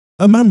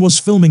A man was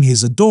filming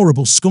his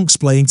adorable skunks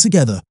playing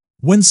together,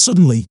 when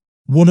suddenly,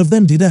 one of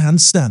them did a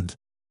handstand.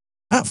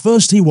 At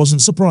first he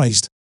wasn't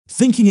surprised,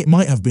 thinking it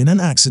might have been an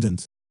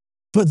accident.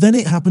 But then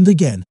it happened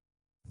again.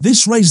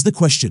 This raised the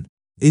question,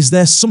 is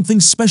there something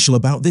special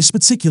about this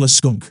particular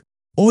skunk?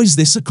 Or is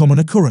this a common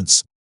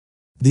occurrence?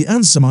 The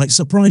answer might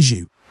surprise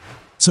you.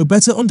 To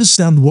better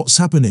understand what's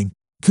happening,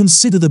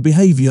 consider the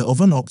behavior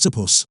of an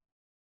octopus.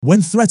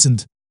 When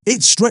threatened,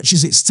 it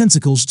stretches its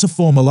tentacles to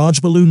form a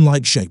large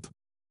balloon-like shape.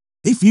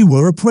 If you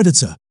were a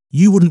predator,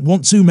 you wouldn't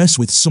want to mess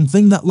with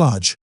something that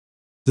large.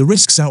 The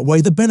risks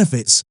outweigh the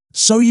benefits,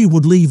 so you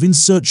would leave in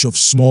search of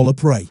smaller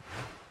prey.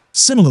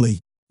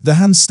 Similarly, the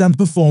handstand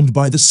performed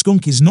by the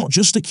skunk is not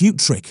just a cute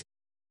trick.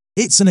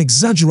 It's an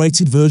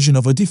exaggerated version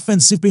of a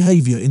defensive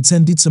behavior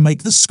intended to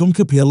make the skunk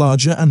appear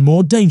larger and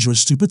more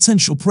dangerous to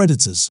potential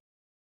predators.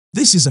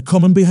 This is a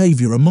common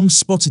behavior among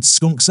spotted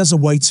skunks as a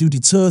way to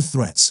deter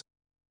threats.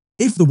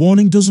 If the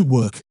warning doesn't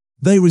work,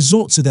 they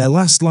resort to their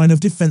last line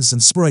of defense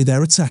and spray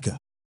their attacker.